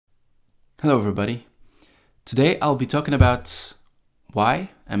Hello everybody. Today I'll be talking about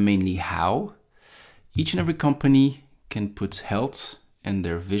why and mainly how each and every company can put health in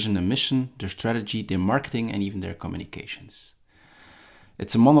their vision and mission, their strategy, their marketing and even their communications.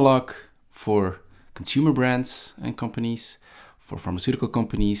 It's a monologue for consumer brands and companies, for pharmaceutical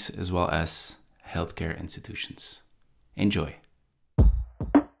companies, as well as healthcare institutions. Enjoy.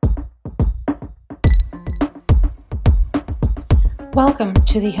 Welcome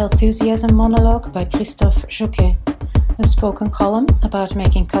to the Healthusiasm monologue by Christophe Joquet, a spoken column about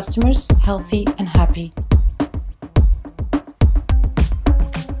making customers healthy and happy.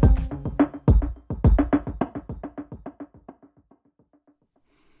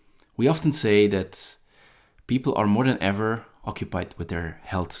 We often say that people are more than ever occupied with their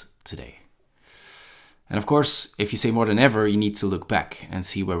health today. And of course, if you say more than ever, you need to look back and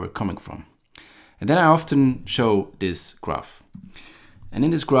see where we're coming from. And then I often show this graph. And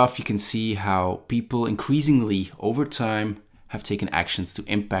in this graph, you can see how people increasingly over time have taken actions to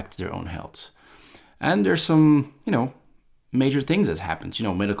impact their own health. And there's some, major things that's happened.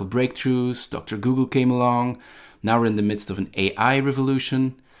 Medical breakthroughs, Dr. Google came along. Now we're in the midst of an AI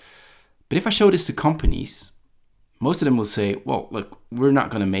revolution. But if I show this to companies, most of them will say, well, look, we're not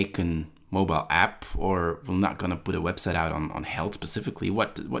going to make a mobile app, or we're not going to put a website out on health specifically.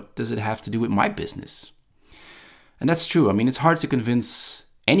 What does it have to do with my business? And that's true. It's hard to convince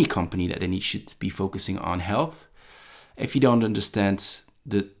any company that they should be focusing on health if you don't understand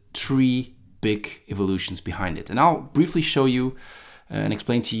the three big evolutions behind it. And I'll briefly show you and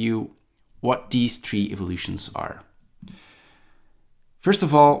explain to you what these three evolutions are. First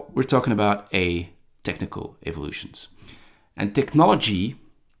of all, we're talking about technical evolutions. And technology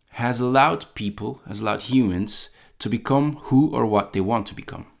has allowed humans to become who or what they want to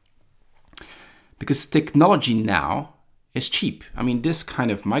become. Because technology now is cheap. This kind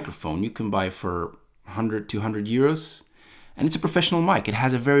of microphone you can buy for 100, 200 euros, and it's a professional mic. It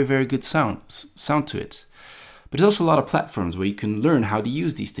has a very, very good sound to it. But there's also a lot of platforms where you can learn how to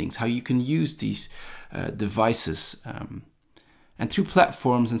use these things, how you can use these devices. And through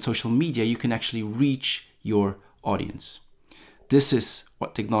platforms and social media, you can actually reach your audience. This is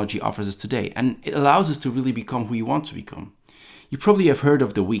what technology offers us today, and it allows us to really become who you want to become. You probably have heard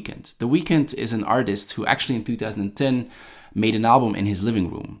of The Weeknd. The Weeknd is an artist who actually in 2010 made an album in his living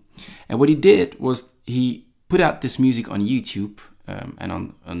room. And what he did was he put out this music on YouTube and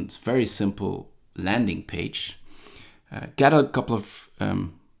on a very simple landing page, got a couple of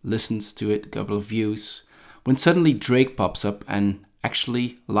listens to it, a couple of views, when suddenly Drake pops up and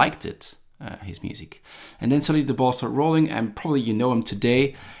actually liked it. His music. And then suddenly the ball started rolling, and probably you know him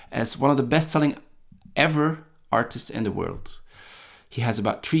today as one of the best-selling ever artists in the world. He has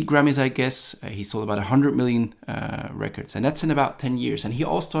about 3 Grammys, I guess. He sold about 100 million records, and that's in about 10 years. And he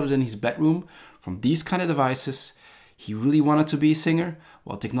all started in his bedroom from these kind of devices. He really wanted to be a singer.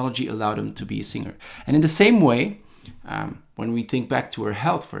 Well, technology allowed him to be a singer. And in the same way, when we think back to our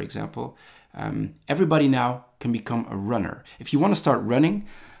health, for example, everybody now can become a runner. If you want to start running,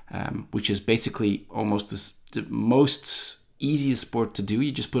 which is basically almost the most easiest sport to do.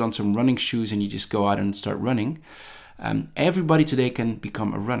 You just put on some running shoes and you just go out and start running. Everybody today can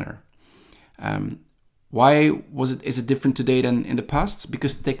become a runner. Why is it different today than in the past?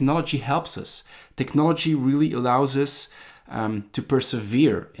 Because technology helps us. Technology really allows us to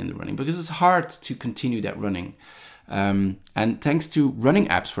persevere in the running, because it's hard to continue that running. And thanks to running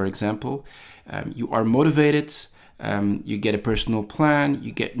apps, for example, you are motivated. You get a personal plan,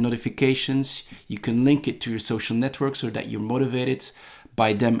 you get notifications, you can link it to your social network so that you're motivated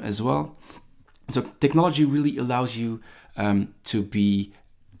by them as well. So technology really allows you to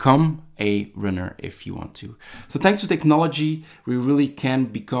become a runner if you want to. So thanks to technology, we really can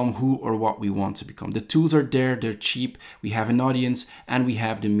become who or what we want to become. The tools are there, they're cheap, we have an audience, and we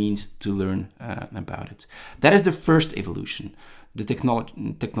have the means to learn about it. That is the first evolution. The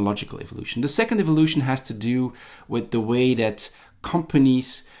technological evolution. The second evolution has to do with the way that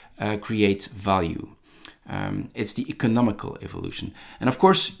companies create value. It's the economical evolution. And of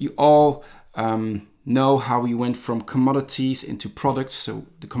course, you all know how we went from commodities into products. So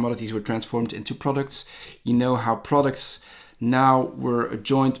the commodities were transformed into products. You know how products now were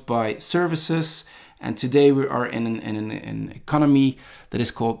joined by services. And today we are in an economy that is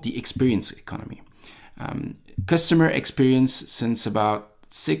called the experience economy. Customer experience since about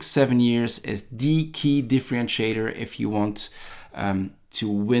 6-7 years is the key differentiator if you want to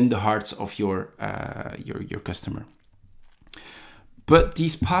win the hearts of your customer. But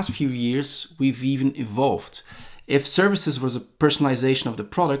these past few years, we've even evolved. If services was a personalization of the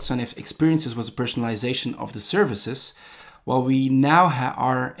products and if experiences was a personalization of the services, well, we now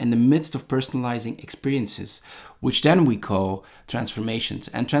are in the midst of personalizing experiences, which then we call transformations.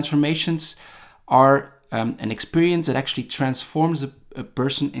 And transformations are an experience that actually transforms a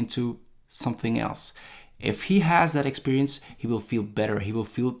person into something else. If he has that experience, he will feel better. He will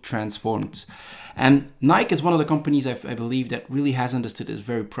feel transformed. And Nike is one of the companies I believe that really has understood this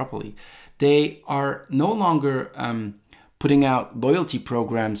very properly. They are no longer putting out loyalty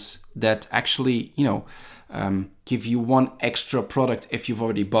programs that actually, give you one extra product if you've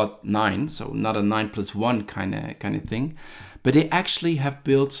already bought 9. So not a 9+1 kind of thing. But they actually have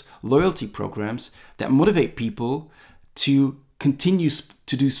built loyalty programs that motivate people to continue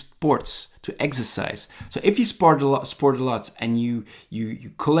to do sports, to exercise. So if you sport a lot, and you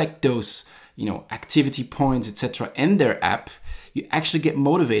collect those, activity points, etc. in their app, you actually get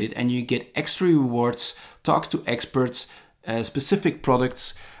motivated and you get extra rewards, talks to experts, specific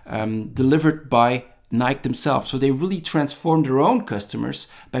products delivered by Nike themselves. So they really transform their own customers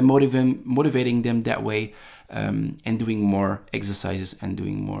by motivating them that way, and doing more exercises and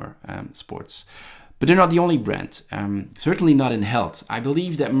doing more sports. But they're not the only brand, certainly not in health. I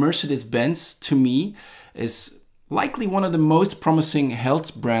believe that Mercedes-Benz, to me, is likely one of the most promising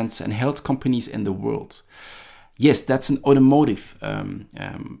health brands and health companies in the world. Yes, that's an automotive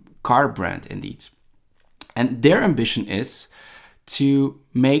car brand indeed. And their ambition is to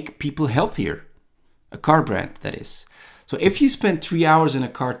make people healthier. A car brand, that is. So if you spend 3 hours in a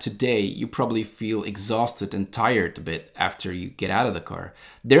car today, you probably feel exhausted and tired a bit after you get out of the car.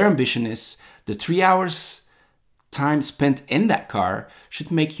 Their ambition is the 3 hours time spent in that car should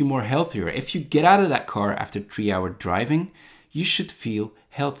make you more healthier. If you get out of that car after 3 hour driving, you should feel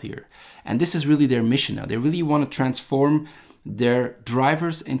healthier. And this is really their mission now. They really want to transform their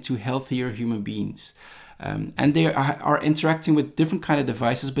drivers into healthier human beings. And they are interacting with different kind of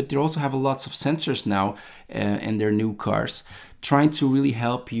devices, but they also have lots of sensors now in their new cars, trying to really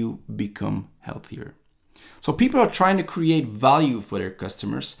help you become healthier. So people are trying to create value for their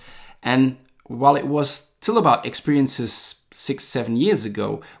customers. And while it was still about experiences 6-7 years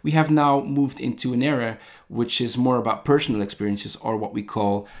ago, we have now moved into an era which is more about personal experiences, or what we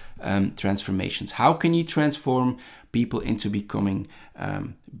call transformations. How can you transform people into becoming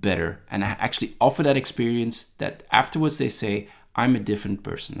better and actually offer that experience that afterwards they say, I'm a different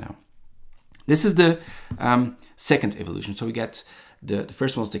person now. This is the second evolution. So we get the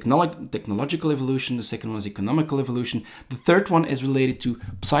first one is technological evolution, the second one is economical evolution, the third one is related to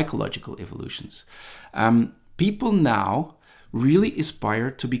psychological evolutions. People now really aspire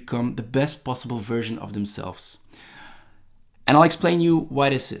to become the best possible version of themselves. And I'll explain you why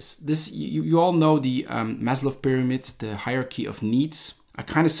this is. You all know the Maslow pyramid, the hierarchy of needs. I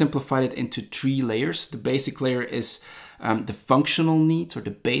kind of simplified it into 3 layers. The basic layer is the functional needs, or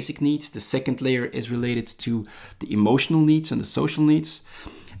the basic needs. The second layer is related to the emotional needs and the social needs.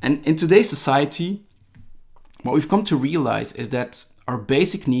 And in today's society, what we've come to realize is that our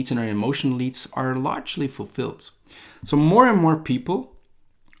basic needs and our emotional needs are largely fulfilled. So more and more people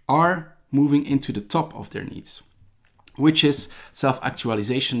are moving into the top of their needs, which is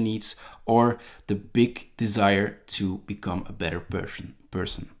self-actualization needs, or the big desire to become a better person.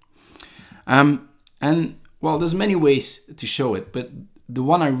 And well, there's many ways to show it, but the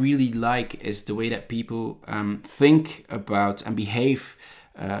one I really like is the way that people think about and behave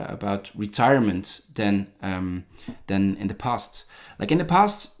about retirement than in the past. Like in the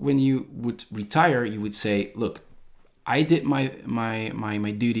past, when you would retire, you would say, look, I did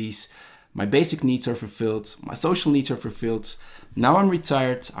my duties, my basic needs are fulfilled, my social needs are fulfilled. Now I'm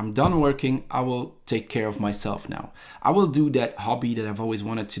retired, I'm done working, I will take care of myself now. I will do that hobby that I've always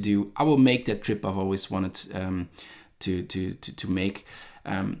wanted to do. I will make that trip I've always wanted to make.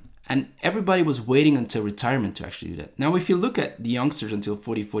 And everybody was waiting until retirement to actually do that. Now, if you look at the youngsters until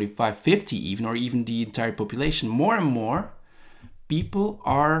 40, 45, 50 even, or even the entire population, more and more people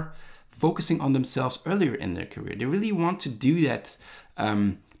are focusing on themselves earlier in their career. They really want to do that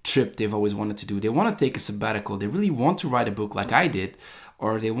trip they've always wanted to do. They want to take a sabbatical. They really want to write a book like I did,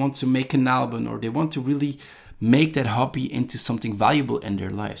 or they want to make an album, or they want to really make that hobby into something valuable in their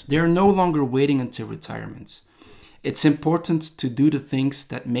lives. They're no longer waiting until retirement. It's important to do the things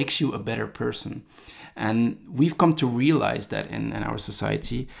that makes you a better person. And we've come to realize that in our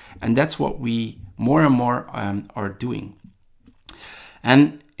society, and that's what we more and more are doing.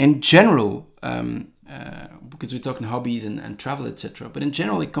 And in general, because we're talking hobbies and travel, etc. But in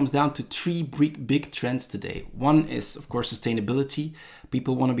general, it comes down to 3 big trends today. One is, of course, sustainability.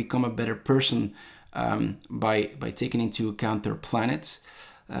 People want to become a better person by taking into account their planet.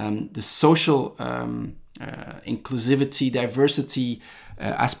 The social inclusivity, diversity,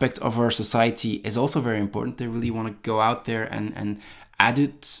 aspect of our society is also very important. They really want to go out there and add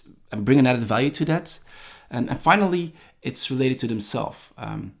it and bring an added value to that. And finally, it's related to themselves.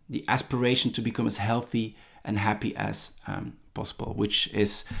 The aspiration to become as healthy and happy as possible, which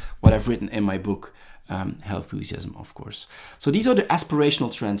is what I've written in my book, Healthusiasm, of course. So these are the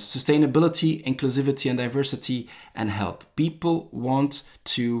aspirational trends: sustainability, inclusivity and diversity, and health. People want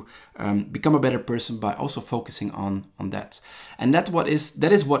to become a better person by also focusing on that. And that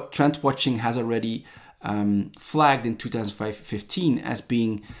is what trend watching has already flagged in 2015 as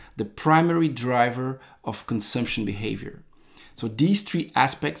being the primary driver of consumption behavior. So these three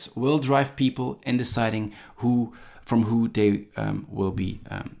aspects will drive people in deciding from who they will be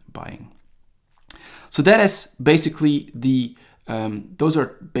buying. So that is basically those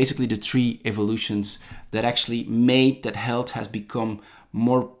are basically the three evolutions that actually made that health has become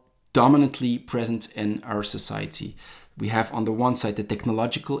more dominantly present in our society. We have on the one side the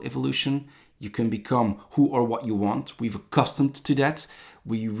technological evolution. You can become who or what you want. We've accustomed to that.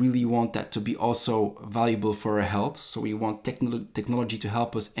 We really want that to be also valuable for our health. So we want technology to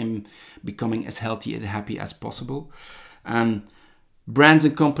help us in becoming as healthy and happy as possible. Brands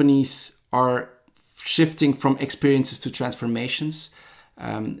and companies are shifting from experiences to transformations.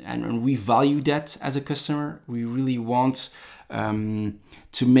 And we value that as a customer. We really want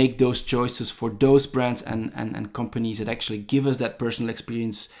to make those choices for those brands and companies that actually give us that personal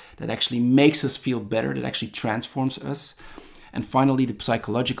experience, that actually makes us feel better, that actually transforms us. And finally, the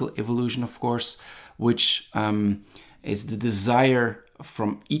psychological evolution, of course, which is the desire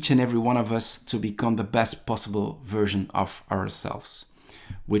from each and every one of us to become the best possible version of ourselves,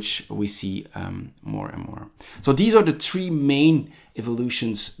 which we see more and more. So these are the three main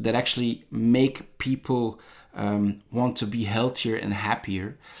evolutions that actually make people want to be healthier and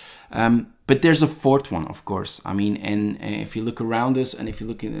happier. But there's a fourth one, of course. I mean, and if you look around us and if you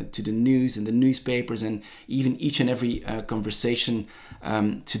look into the news and the newspapers and even each and every conversation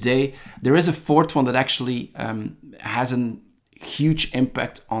today, there is a fourth one that actually has a huge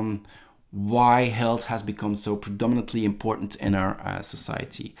impact on why health has become so predominantly important in our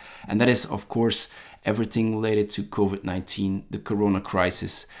society. And that is, of course, everything related to COVID-19, the corona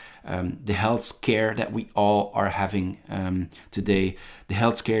crisis, the health scare that we all are having today, the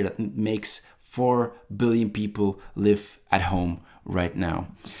health scare that makes 4 billion people live at home right now.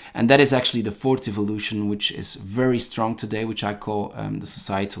 And that is actually the fourth evolution, which is very strong today, which I call the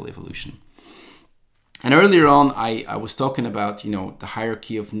societal evolution. And earlier on, I was talking about, the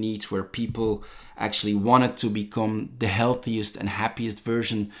hierarchy of needs, where people actually wanted to become the healthiest and happiest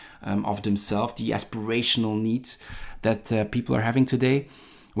version of themselves, the aspirational needs that people are having today.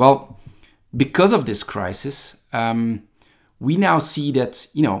 Well, because of this crisis, we now see that,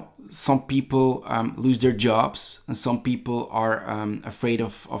 some people lose their jobs, and some people are afraid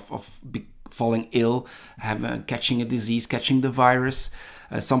of falling ill, catching a disease, catching the virus.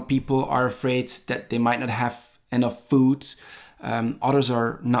 Some people are afraid that they might not have enough food. Others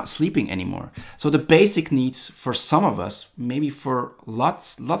are not sleeping anymore. So the basic needs for some of us, maybe for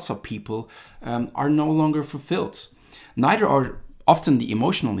lots of people, are no longer fulfilled. Neither are often the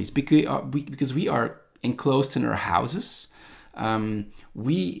emotional needs, because we are enclosed in our houses.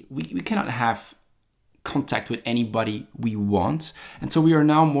 We cannot have contact with anybody we want, and so we are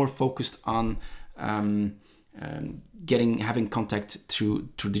now more focused on having contact through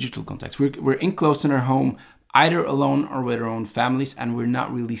digital contacts. We're enclosed in our home, either alone or with our own families, and we're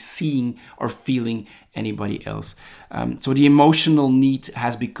not really seeing or feeling anybody else. So the emotional need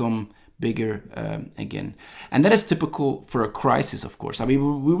has become bigger again, and that is typical for a crisis, of course. I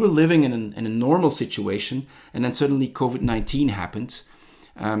mean, we were living in a normal situation, and then suddenly COVID-19 happened,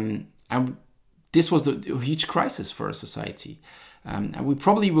 and this was the huge crisis for our society. And we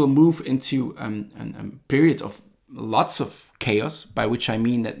probably will move into a period of lots of chaos, by which I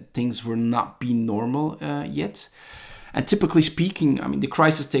mean that things will not be normal yet. And typically speaking, I mean, the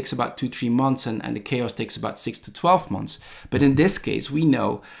crisis takes about 2-3 months and the chaos takes about 6 to 12 months. But in this case, we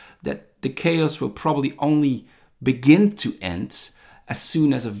know that the chaos will probably only begin to end as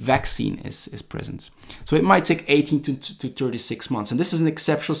soon as a vaccine is present. So it might take 18 to 36 months. And this is an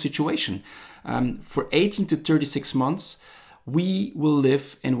exceptional situation. For 18 to 36 months, we will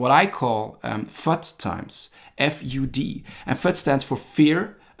live in what I call FUD times, F-U-D. And FUD stands for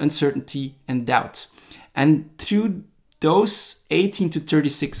fear, uncertainty, and doubt. And through those 18 to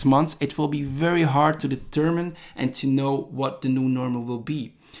 36 months, it will be very hard to determine and to know what the new normal will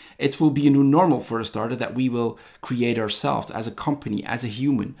be. It will be a new normal, for a starter, that we will create ourselves as a company, as a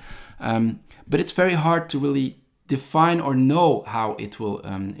human. But it's very hard to really define or know how it will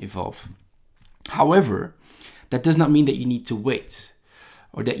evolve. However, that does not mean that you need to wait.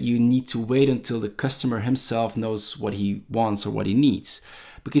 or that you need to wait until the customer himself knows what he wants or what he needs.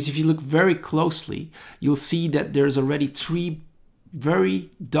 Because if you look very closely, you'll see that there's already 3 very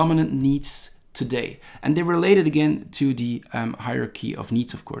dominant needs today. And they're related again to the hierarchy of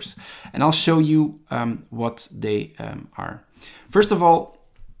needs, of course. And I'll show you what they are. First of all,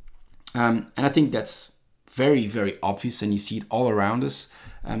 and I think that's very, very obvious, and you see it all around us,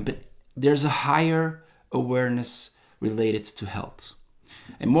 but there's a higher awareness related to health.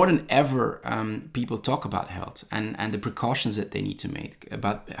 And more than ever, people talk about health and the precautions that they need to make,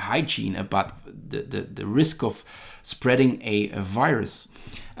 about hygiene, about the risk of spreading a virus.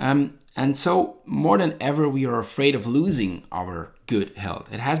 And so more than ever, we are afraid of losing our good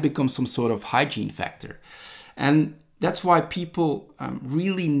health. It has become some sort of hygiene factor. And that's why people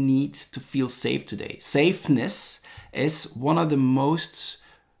really need to feel safe today. Safeness is one of the most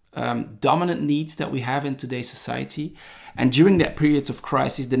dominant needs that we have in today's society. And during that period of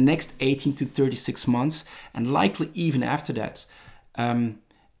crisis, the next 18 to 36 months, and likely even after that,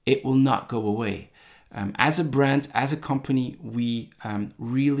 it will not go away. As a brand, as a company, we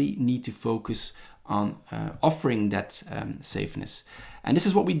really need to focus on offering that safeness. And this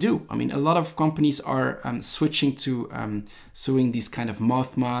is what we do. I mean, a lot of companies are switching to sewing these kind of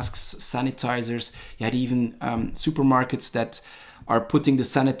mouth masks, sanitizers. You had even supermarkets that are putting the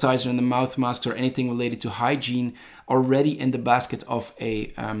sanitizer and the mouth masks or anything related to hygiene already in the basket of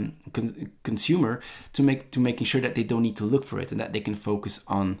a consumer to making sure that they don't need to look for it and that they can focus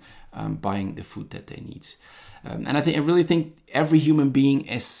on buying the food that they need. And I really think every human being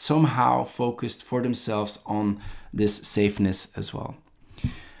is somehow focused for themselves on this safeness as well.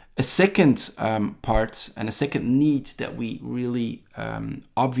 A second part and a second need that we really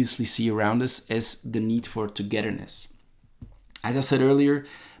obviously see around us is the need for togetherness. As I said earlier,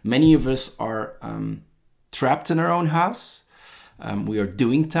 many of us are trapped in our own house. We are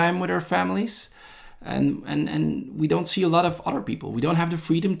doing time with our families, and we don't see a lot of other people. We don't have the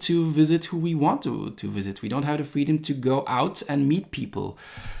freedom to visit who we want to visit. We don't have the freedom to go out and meet people.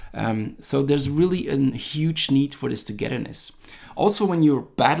 So there's really a huge need for this togetherness. Also, when you're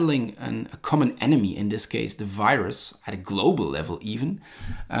battling a common enemy, in this case, the virus, at a global level even,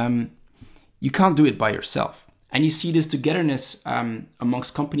 you can't do it by yourself. And you see this togetherness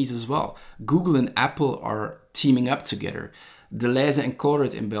amongst companies as well. Google and Apple are teaming up together. Deleuze and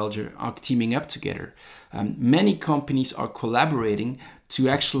Colruyt in Belgium are teaming up together. Many companies are collaborating to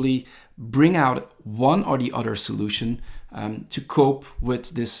actually bring out one or the other solution to cope with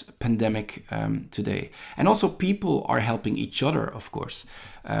this pandemic today. And also people are helping each other, of course.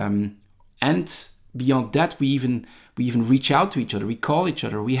 And beyond that, we even reach out to each other. We call each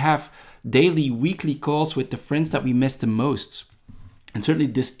other. We have daily, weekly calls with the friends that we miss the most. And certainly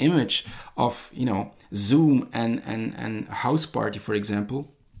this image of, Zoom and house party, for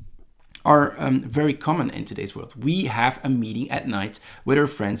example, are very common in today's world. We have a meeting at night with our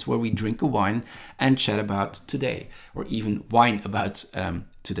friends where we drink a wine and chat about today, or even whine about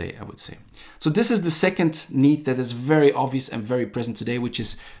today, I would say. So this is the second need that is very obvious and very present today, which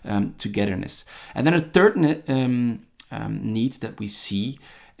is togetherness. And then a third need that we see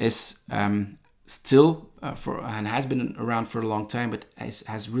is still and has been around for a long time, but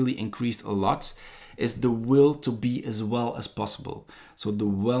has really increased a lot, is the will to be as well as possible. So the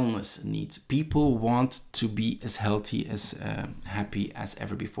wellness need. People want to be as healthy, as happy as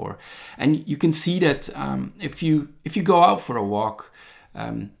ever before. And you can see that if you go out for a walk,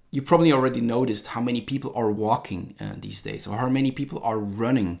 you probably already noticed how many people are walking these days, or how many people are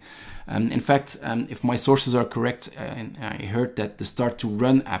running. In fact, if my sources are correct, and I heard that the Start to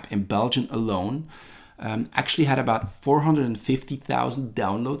Run app in Belgium alone actually had about 450,000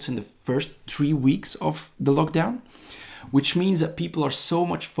 downloads in the first 3 weeks of the lockdown, which means that people are so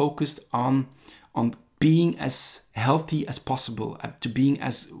much focused on being as healthy as possible, to being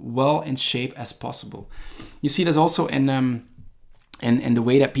as well in shape as possible. You see this also in the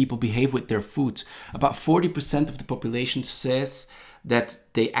way that people behave with their food. About 40% of the population says that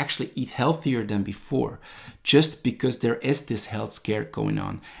they actually eat healthier than before, just because there is this health scare going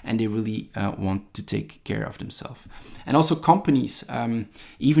on and they really want to take care of themselves. And also companies,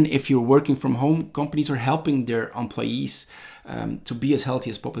 even if you're working from home, companies are helping their employees to be as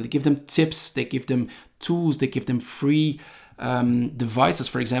healthy as possible. They give them tips, they give them tools, they give them free devices.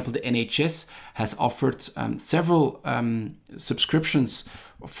 For example, the NHS has offered several subscriptions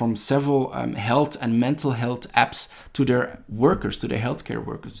from several health and mental health apps to their workers, to their healthcare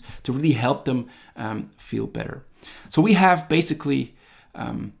workers, to really help them feel better. So we have basically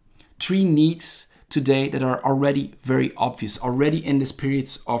 3 needs today that are already very obvious, already in this period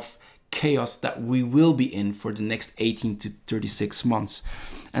of chaos that we will be in for the next 18 to 36 months.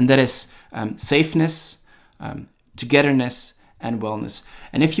 And that is safeness, togetherness, and wellness.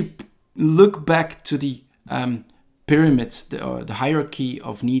 And if you look back to the pyramid, the hierarchy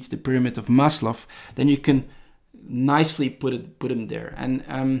of needs, the pyramid of Maslow, then you can nicely put them there.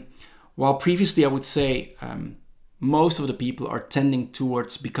 And while previously I would say most of the people are tending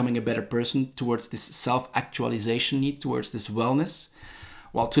towards becoming a better person, towards this self-actualization need, towards this wellness,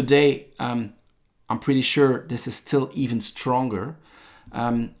 while today I'm pretty sure this is still even stronger.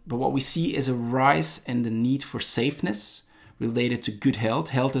 But what we see is a rise in the need for safeness related to good health.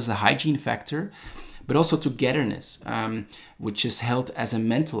 Health is a hygiene factor, but also togetherness, which is health as a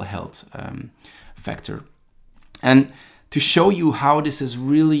mental health factor. And to show you how this is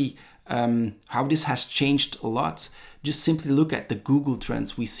really, how this has changed a lot, just simply look at the Google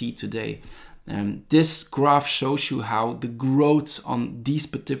trends we see today. This graph shows you how the growth on these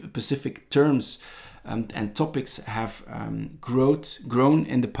specific terms and topics have grown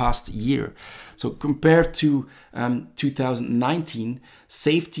in the past year. So compared to 2019,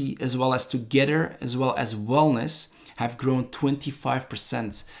 safety as well as together as well as wellness have grown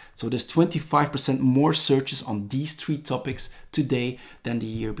 25%. So there's 25% more searches on these three topics today than the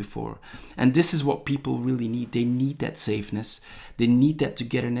year before. And this is what people really need. They need that safeness, they need that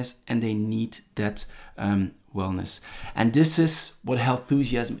togetherness, and they need that wellness. And this is what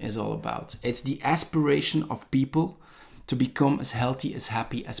healthusiasm is all about. It's the aspiration of people to become as healthy, as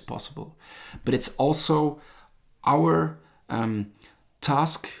happy as possible. But it's also our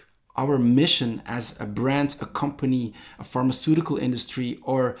task, our mission as a brand, a company, a pharmaceutical industry,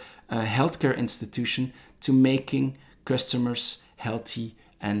 or a healthcare institution to making customers healthy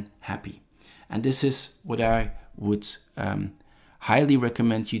and happy. And this is what I would highly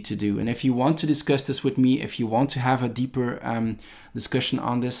recommend you to do. And if you want to discuss this with me, if you want to have a deeper discussion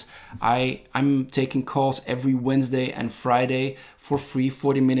on this, I'm taking calls every Wednesday and Friday for free,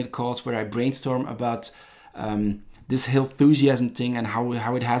 40-minute calls where I brainstorm about this healthusiasm thing and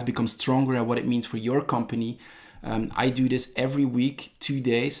how it has become stronger and what it means for your company. I do this every week, 2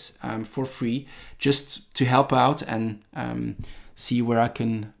 days for free, just to help out and see where I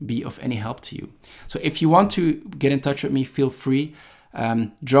can be of any help to you. So if you want to get in touch with me, feel free,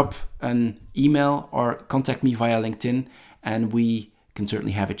 drop an email or contact me via LinkedIn, and we can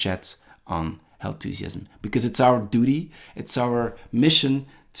certainly have a chat on healthusiasm, because it's our duty, it's our mission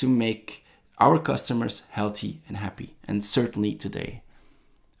to make our customers healthy and happy, and certainly today.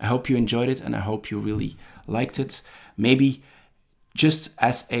 I hope you enjoyed it, and I hope you really liked it. Maybe just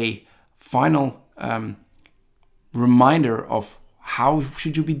as a final reminder of how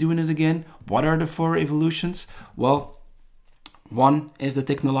should you be doing it again? What are the 4 evolutions? Well, 1 is the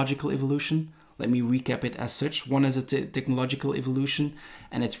technological evolution. Let me recap it as such. 1 is a technological evolution,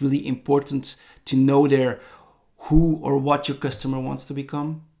 and it's really important to know there who or what your customer wants to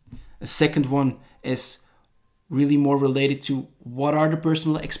become. The second one is really more related to what are the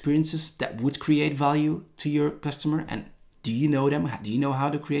personal experiences that would create value to your customer, and do you know them? Do you know how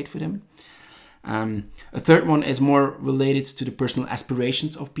to create for them? A third one is more related to the personal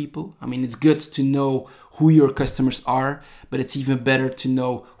aspirations of people. I mean, it's good to know who your customers are, but it's even better to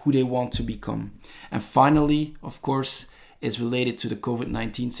know who they want to become. And finally, of course, is related to the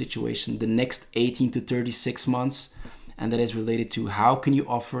COVID-19 situation, the next 18 to 36 months, and that is related to how can you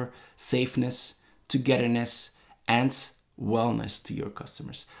offer safeness, togetherness, and wellness to your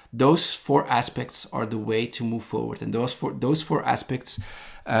customers. Those 4 aspects are the way to move forward, and those four aspects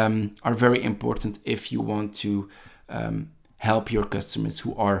are very important if you want to help your customers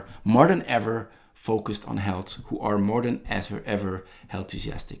who are more than ever focused on health, who are more than ever health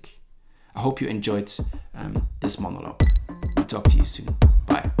enthusiastic. I hope you enjoyed this monologue. We'll talk to you soon.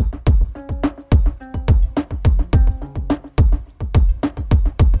 Bye.